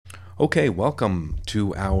Okay, welcome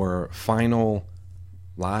to our final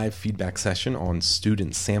live feedback session on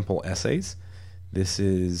student sample essays. This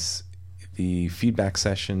is the feedback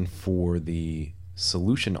session for the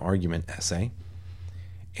solution argument essay.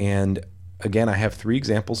 And again, I have 3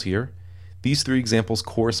 examples here. These 3 examples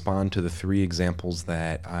correspond to the 3 examples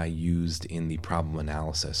that I used in the problem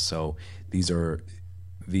analysis. So these are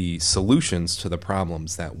the solutions to the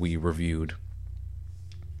problems that we reviewed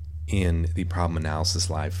in the problem analysis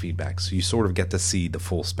live feedback. So you sort of get to see the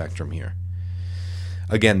full spectrum here.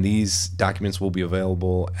 Again, these documents will be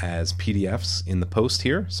available as PDFs in the post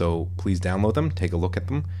here, so please download them, take a look at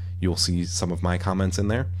them. You'll see some of my comments in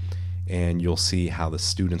there, and you'll see how the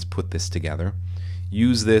students put this together.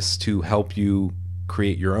 Use this to help you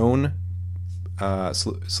create your own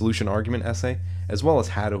solution argument essay, as well as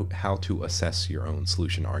how to assess your own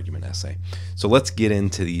solution argument essay. So let's get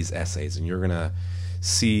into these essays, and you're going to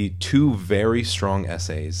see 2 very strong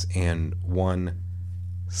essays and 1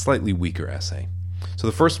 slightly weaker essay. So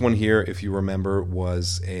the first one here, if you remember,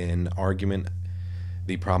 was an argument.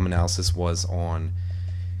 The problem analysis was on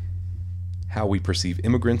how we perceive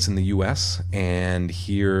immigrants in the U.S., and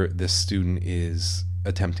here this student is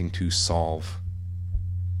attempting to solve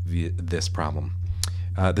this problem.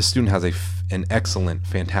 The student has an excellent,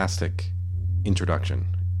 fantastic introduction.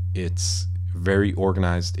 It's very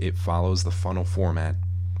organized, it follows the funnel format,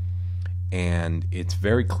 and it's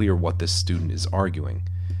very clear what this student is arguing,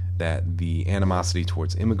 that the animosity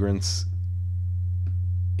towards immigrants,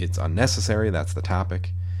 it's unnecessary, that's the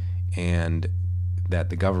topic, and that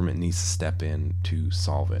the government needs to step in to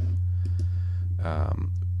solve it.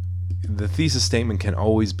 The thesis statement can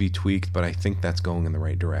always be tweaked, but I think that's going in the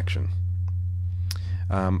right direction.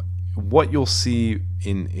 What you'll see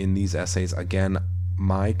in these essays, again,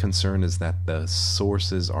 my concern is that the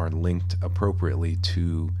sources are linked appropriately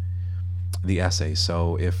to the essay.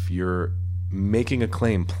 So if you're making a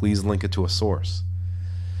claim, please link it to a source.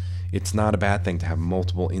 It's not a bad thing to have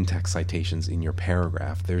multiple in-text citations in your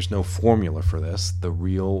paragraph. There's no formula for this. The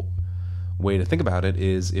real way to think about it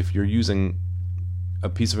is if you're using a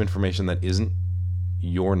piece of information that isn't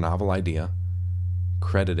your novel idea,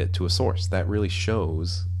 credit it to a source. That really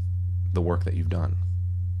shows the work that you've done.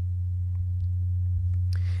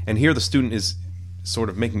 And here the student is sort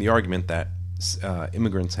of making the argument that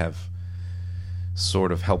immigrants have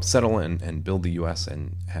sort of helped settle and build the U.S.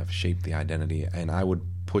 and have shaped the identity. And I would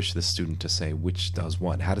push the student to say which does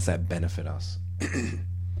what. How does that benefit us?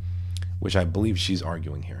 Which I believe she's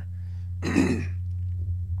arguing here.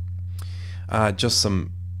 Just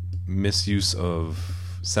some misuse of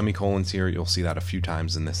semicolons here. You'll see that a few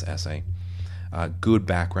times in this essay. Good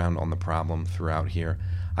background on the problem throughout here.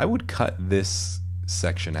 I would cut this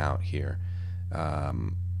section out here.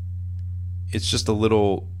 It's just a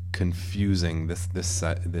little confusing, this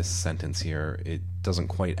sentence here. It doesn't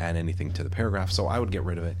quite add anything to the paragraph, so I would get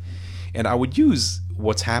rid of it. And I would use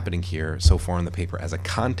what's happening here so far in the paper as a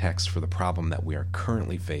context for the problem that we are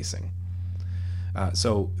currently facing.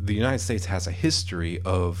 So the United States has a history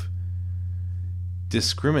of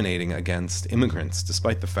discriminating against immigrants,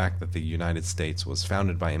 despite the fact that the United States was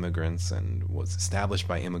founded by immigrants and was established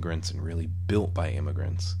by immigrants and really built by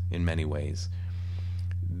immigrants in many ways.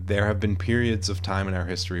 There have been periods of time in our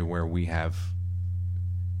history where we have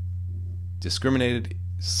discriminated,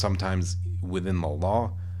 sometimes within the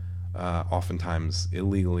law, oftentimes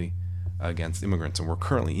illegally, against immigrants, and we're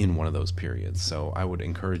currently in one of those periods. So I would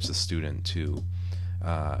encourage the student to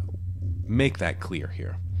make that clear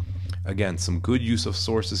here. Again, some good use of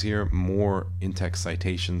sources here. More in-text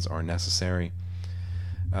citations are necessary.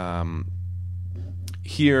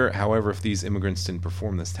 Here, however, if these immigrants didn't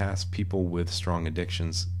perform this task, people with strong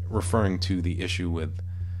addictions, referring to the issue with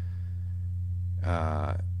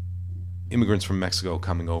immigrants from Mexico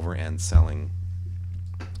coming over and selling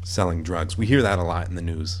drugs. We hear that a lot in the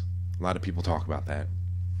news. A lot of people talk about that.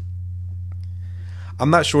 I'm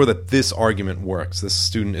not sure that this argument works. This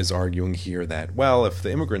student is arguing here that, well, if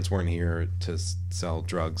the immigrants weren't here to sell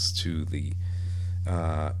drugs to the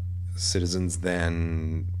citizens,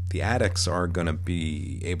 then the addicts are going to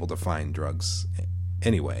be able to find drugs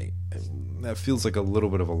anyway. That feels like a little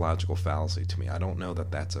bit of a logical fallacy to me. I don't know that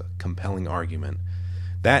that's a compelling argument.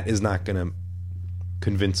 That is not going to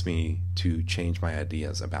convince me to change my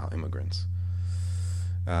ideas about immigrants.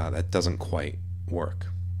 That doesn't quite work.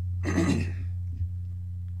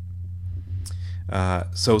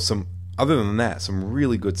 So other than that, some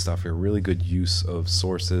really good stuff here, really good use of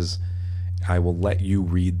sources. I will let you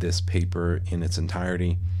read this paper in its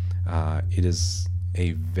entirety. It is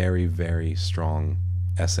a very, very strong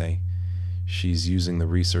essay. She's using the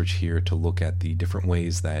research here to look at the different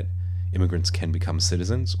ways that immigrants can become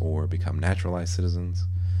citizens or become naturalized citizens.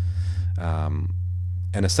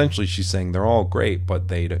 And essentially she's saying they're all great, but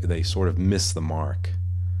they sort of miss the mark.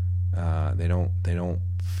 They don't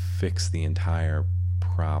fix the entire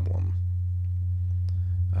problem.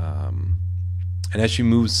 And as she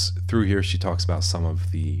moves through here, she talks about some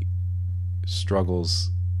of the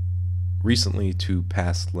struggles recently to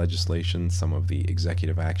pass legislation, some of the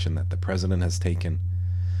executive action that the president has taken.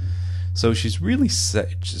 So she's really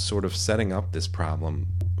sort of setting up this problem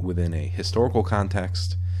within a historical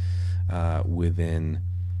context, within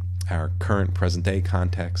our current present-day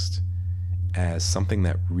context, as something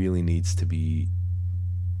that really needs to be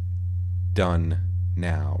done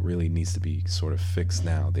now, really needs to be sort of fixed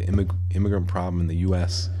now. The immigrant problem in the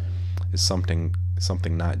U.S. is something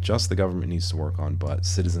not just the government needs to work on, but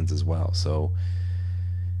citizens as well. So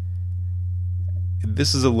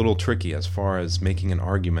this is a little tricky as far as making an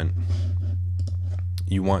argument.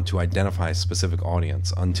 You want to identify a specific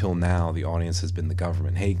audience. Until now, the audience has been the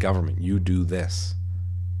government. Hey, government, you do this,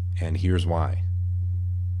 and here's why.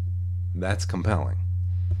 That's compelling.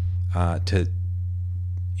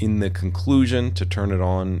 In the conclusion, to turn it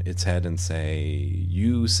on its head and say,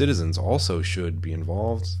 you citizens also should be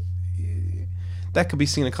involved, that could be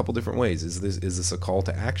seen a couple different ways. Is this a call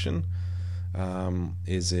to action?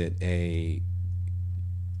 Is it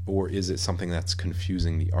something that's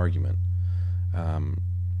confusing the argument?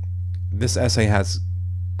 This essay has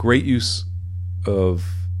great use of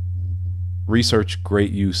research,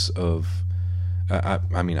 great use of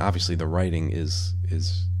I mean, obviously the writing is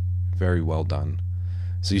very well done.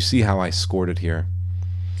 So you see how I scored it here.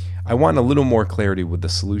 I want a little more clarity with the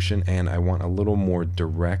solution, and I want a little more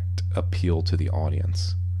direct appeal to the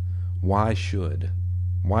audience. Why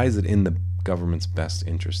is it in the government's best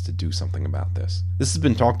interest to do something about this? This has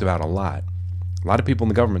been talked about a lot. A lot of people in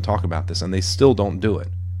the government talk about this, and they still don't do it.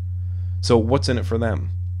 So what's in it for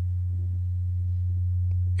them?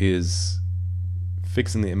 Is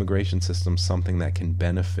fixing the immigration system something that can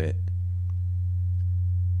benefit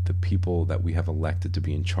the people that we have elected to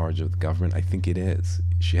be in charge of the government? I think it is.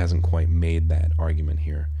 She hasn't quite made that argument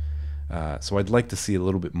here. So I'd like to see a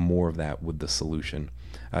little bit more of that with the solution.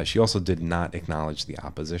 She also did not acknowledge the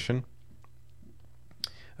opposition,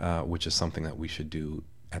 which is something that we should do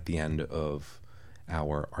at the end of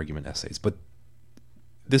our argument essays. But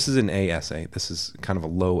this is an A essay. This is kind of a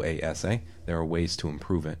low A essay. There are ways to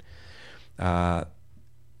improve it.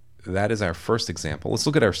 That is our first example. Let's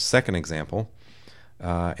look at our second example.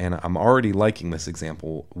 And I'm already liking this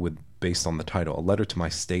example based on the title, A Letter to My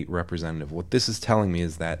State Representative. What this is telling me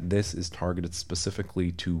is that this is targeted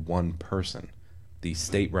specifically to one person, the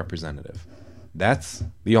state representative. That's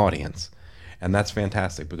the audience. And that's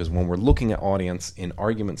fantastic, because when we're looking at audience in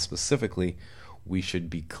arguments specifically, we should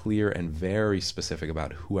be clear and very specific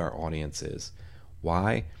about who our audience is.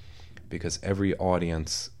 Why? Because every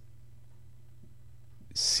audience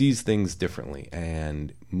sees things differently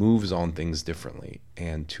and moves on things differently.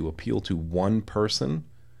 And to appeal to one person,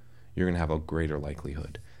 you're going to have a greater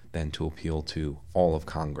likelihood than to appeal to all of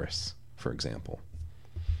Congress, for example.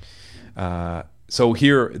 So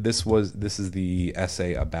here, this is the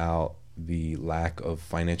essay about the lack of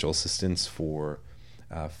financial assistance for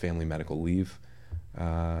family medical leave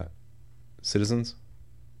citizens.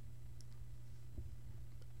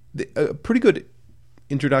 A pretty good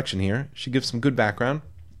introduction here. She gives some good background.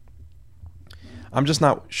 I'm just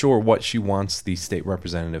not sure what she wants the state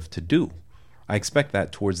representative to do. I expect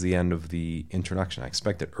that towards the end of the introduction. I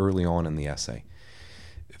expect it early on in the essay.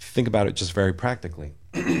 Think about it just very practically.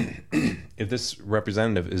 If this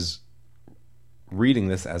representative is reading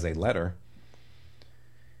this as a letter,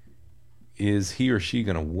 is he or she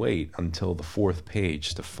going to wait until the fourth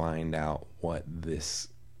page to find out what this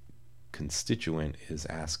constituent is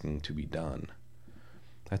asking to be done?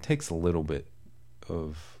 That takes a little bit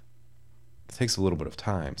of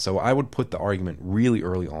time. So I would put the argument really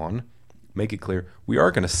early on, make it clear. We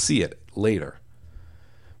are going to see it later,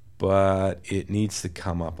 but it needs to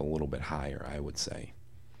come up a little bit higher, I would say.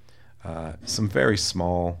 Some very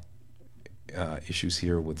small issues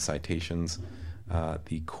here with citations.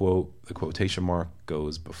 The quotation mark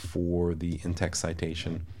goes before the in-text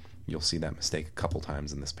citation. You'll see that mistake a couple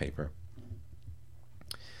times in this paper.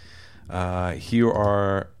 Here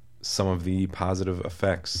are some of the positive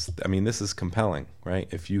effects. I mean, this is compelling, right?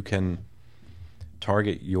 If you can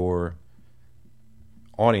target your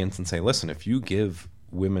audience and say, listen, if you give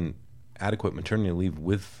women adequate maternity leave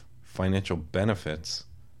with financial benefits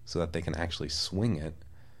so that they can actually swing it,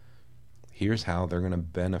 here's how they're going to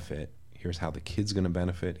benefit. Here's how the kid's going to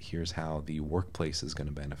benefit. Here's how the workplace is going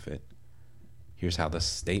to benefit. Here's how the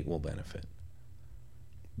state will benefit.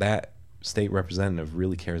 That state representative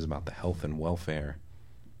really cares about the health and welfare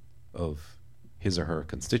of his or her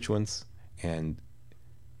constituents and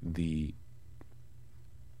the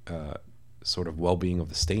sort of well-being of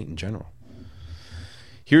the state in general.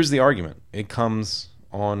 Here's the argument. It comes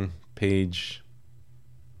on page,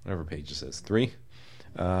 whatever page this is, 3.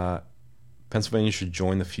 Pennsylvania should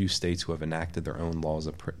join the few states who have enacted their own laws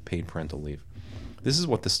of paid parental leave. This is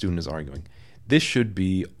what the student is arguing. This should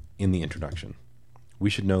be in the introduction. We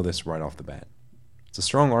should know this right off the bat. It's a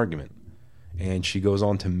strong argument. And she goes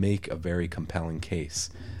on to make a very compelling case.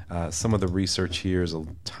 Some of the research here is a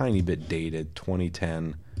tiny bit dated,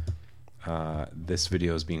 2010. This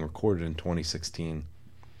video is being recorded in 2016.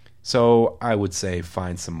 So I would say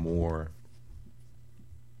find some more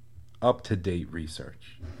up-to-date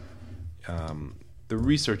research. The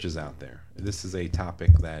research is out there. This is a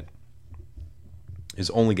topic that is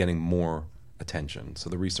only getting more attention. So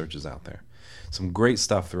the research is out there. Some great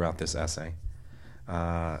stuff throughout this essay.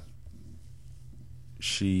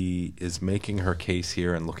 She is making her case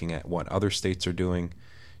here and looking at what other states are doing.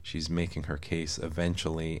 She's making her case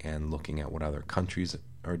eventually and looking at what other countries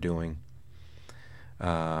are doing.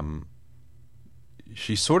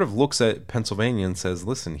 She sort of looks at Pennsylvania and says,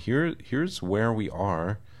 listen, here's where we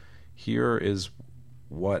are. Here is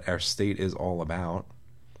what our state is all about.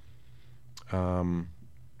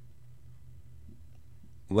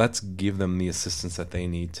 Let's give them the assistance that they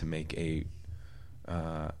need to make a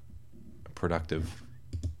productive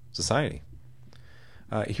society.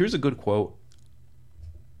 Here's a good quote.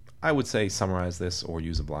 I would say summarize this or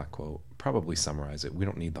use a block quote. Probably summarize it. We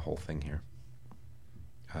don't need the whole thing here.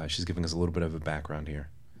 She's giving us a little bit of a background here.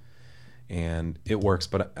 And it works,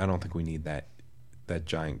 but I don't think we need that. That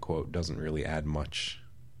giant quote doesn't really add much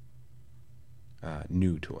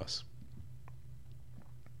new to us.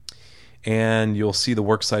 And you'll see the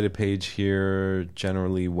works cited page here,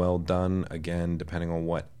 generally well done. Again, depending on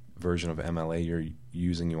what version of MLA you're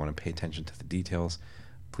using, you want to pay attention to the details.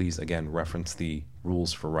 Please, again, reference the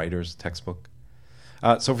Rules for Writers textbook.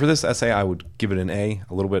 So for this essay, I would give it an A,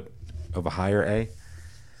 a little bit of a higher A.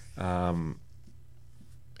 And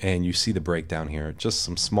you see the breakdown here, just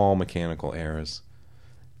some small mechanical errors.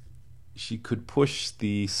 She could push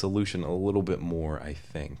the solution a little bit more, I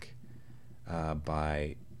think,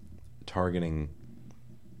 by targeting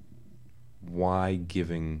why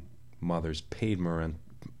giving mothers paid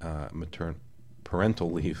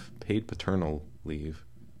parental leave, paid paternal leave,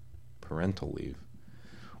 parental leave,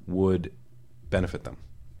 would benefit them.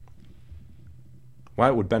 Why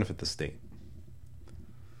it would benefit the state.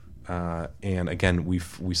 And again, we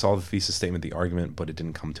saw the thesis statement, the argument, but it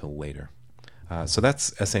didn't come till later. So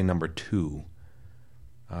that's essay number 2,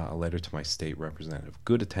 a letter to my state representative.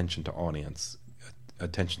 Good attention to audience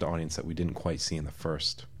that we didn't quite see in the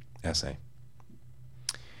first essay.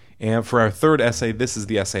 And for our third essay, this is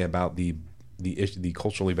the essay about the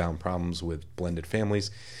culturally bound problems with blended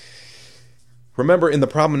families. Remember, in the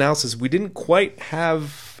problem analysis, we didn't quite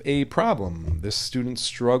have a problem. This student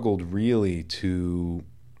struggled really to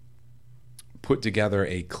put together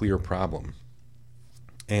a clear problem.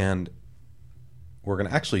 And we're going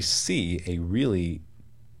to actually see a really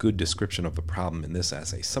good description of the problem in this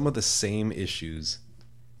essay. Some of the same issues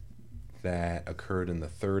that occurred in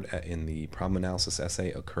the problem analysis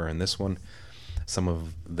essay occur in this one. Some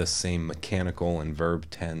of the same mechanical and verb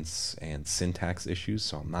tense and syntax issues,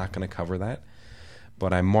 so I'm not going to cover that.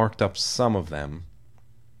 But I marked up some of them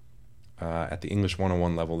at the English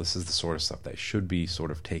 101 level. This is the sort of stuff that should be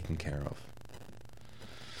sort of taken care of.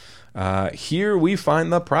 Here we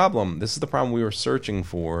find the problem. This is the problem we were searching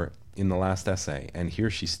for in the last essay, and here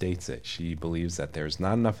she states it. She believes that there's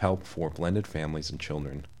not enough help for blended families and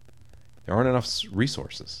children. There aren't enough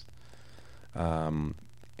resources. And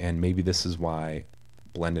maybe this is why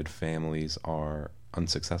blended families are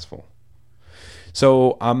unsuccessful.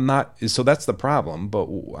 So that's the problem, but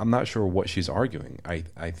I'm not sure what she's arguing.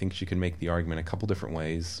 I think she can make the argument a couple different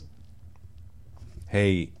ways.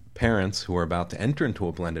 Hey, parents who are about to enter into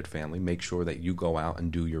a blended family, make sure that you go out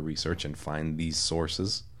and do your research and find these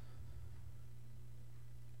sources.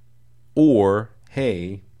 Or,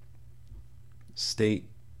 hey, state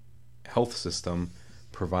health system,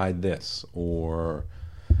 provide this. Or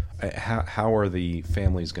how are the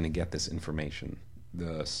families going to get this information,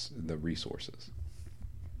 the resources?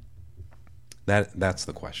 That's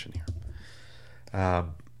the question here.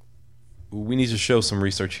 We need to show some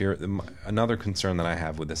research here. Another concern that I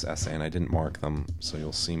have with this essay, and I didn't mark them, so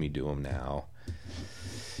you'll see me do them now.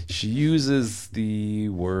 She uses the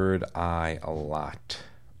word I a lot,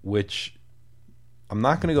 which I'm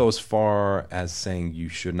not going to go as far as saying you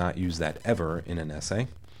should not use that ever in an essay.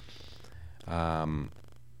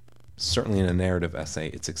 Certainly in a narrative essay,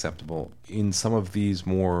 it's acceptable. In some of these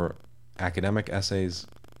more academic essays,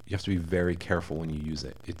 you have to be very careful when you use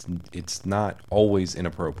it. It's not always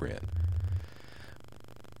inappropriate.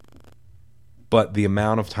 But the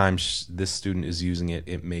amount of time this student is using it,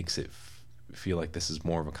 it makes it feel like this is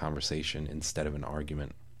more of a conversation instead of an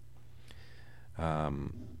argument. I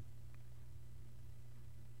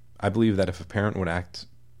believe that if a parent would act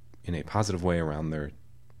in a positive way around their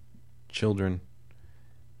children,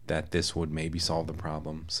 that this would maybe solve the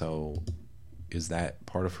problem. So is that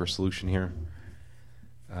part of her solution here?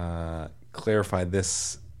 Clarify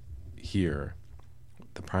this here.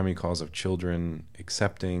 The primary cause of children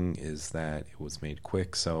accepting is that it was made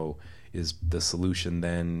quick. So is the solution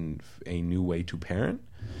then a new way to parent?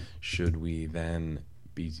 Should we then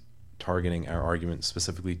be targeting our argument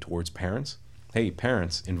specifically towards parents? Hey,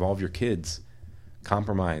 parents, involve your kids.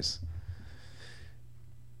 Compromise.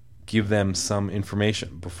 Give them some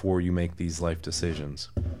information before you make these life decisions.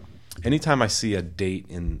 Anytime I see a date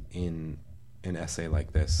in an essay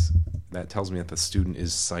like this, that tells me that the student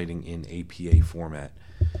is citing in APA format.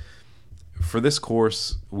 For this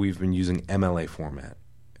course, we've been using MLA format,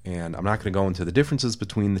 and I'm not going to go into the differences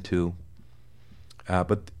between the two,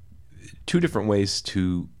 but two different ways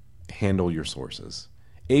to handle your sources.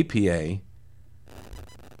 APA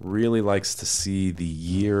really likes to see the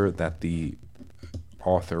year that the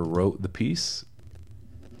author wrote the piece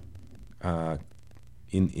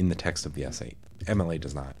in the text of the essay. MLA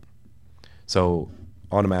does not. So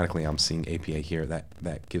automatically I'm seeing APA here.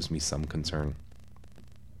 That gives me some concern.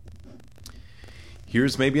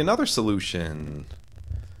 Here's maybe another solution.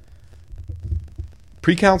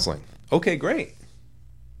 Pre-counseling. Okay, great.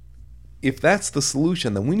 If that's the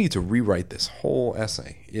solution, then we need to rewrite this whole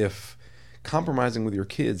essay. If compromising with your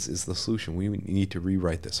kids is the solution, we need to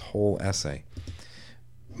rewrite this whole essay.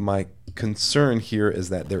 My concern here is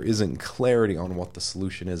that there isn't clarity on what the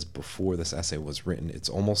solution is before this essay was written. It's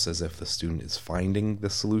almost as if the student is finding the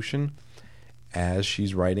solution as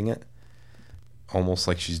she's writing it, almost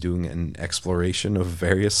like she's doing an exploration of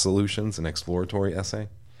various solutions, an exploratory essay.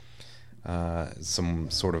 Some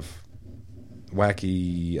sort of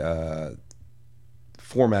wacky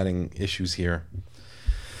formatting issues here.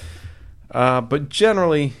 But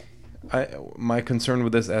generally, my concern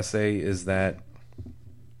with this essay is that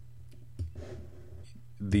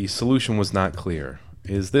the solution was not clear.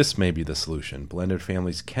 Is this maybe the solution? Blended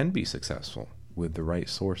families can be successful with the right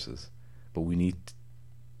sources, but we need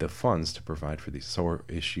the funds to provide for these. So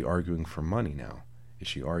is she arguing for money now? Is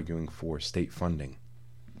she arguing for state funding?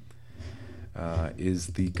 Is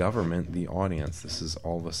the government the audience? This is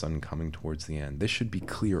all of a sudden coming towards the end. This should be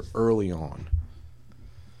clear early on.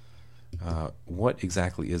 What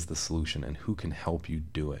exactly is the solution and who can help you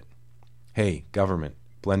do it? Hey, government,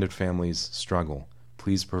 blended families struggle.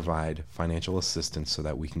 Please provide financial assistance so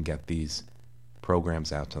that we can get these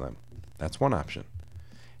programs out to them. That's one option.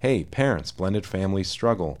 Hey, parents, blended families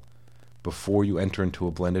struggle. Before you enter into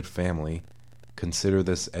a blended family, consider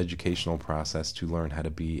this educational process to learn how to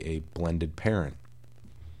be a blended parent.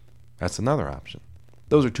 That's another option.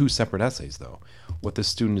 Those are two separate essays, though. What this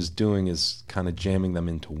student is doing is kind of jamming them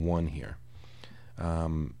into one here.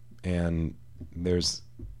 And there's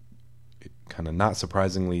kind of not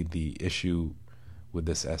surprisingly the issue with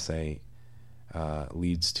this essay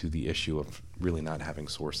leads to the issue of really not having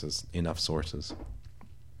enough sources.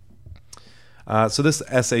 So this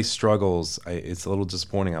essay struggles. It's a little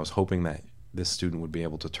disappointing. I was hoping that this student would be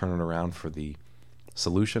able to turn it around for the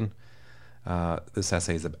solution. This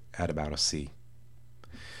essay is at about a C.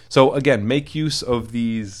 So again, make use of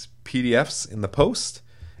these PDFs in the post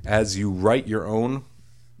as you write your own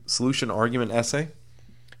solution argument essay.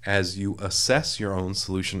 As you assess your own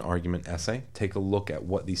solution argument essay, take a look at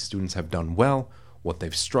what these students have done well, what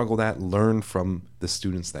they've struggled at, learn from the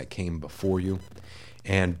students that came before you,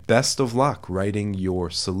 and best of luck writing your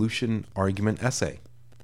solution argument essay.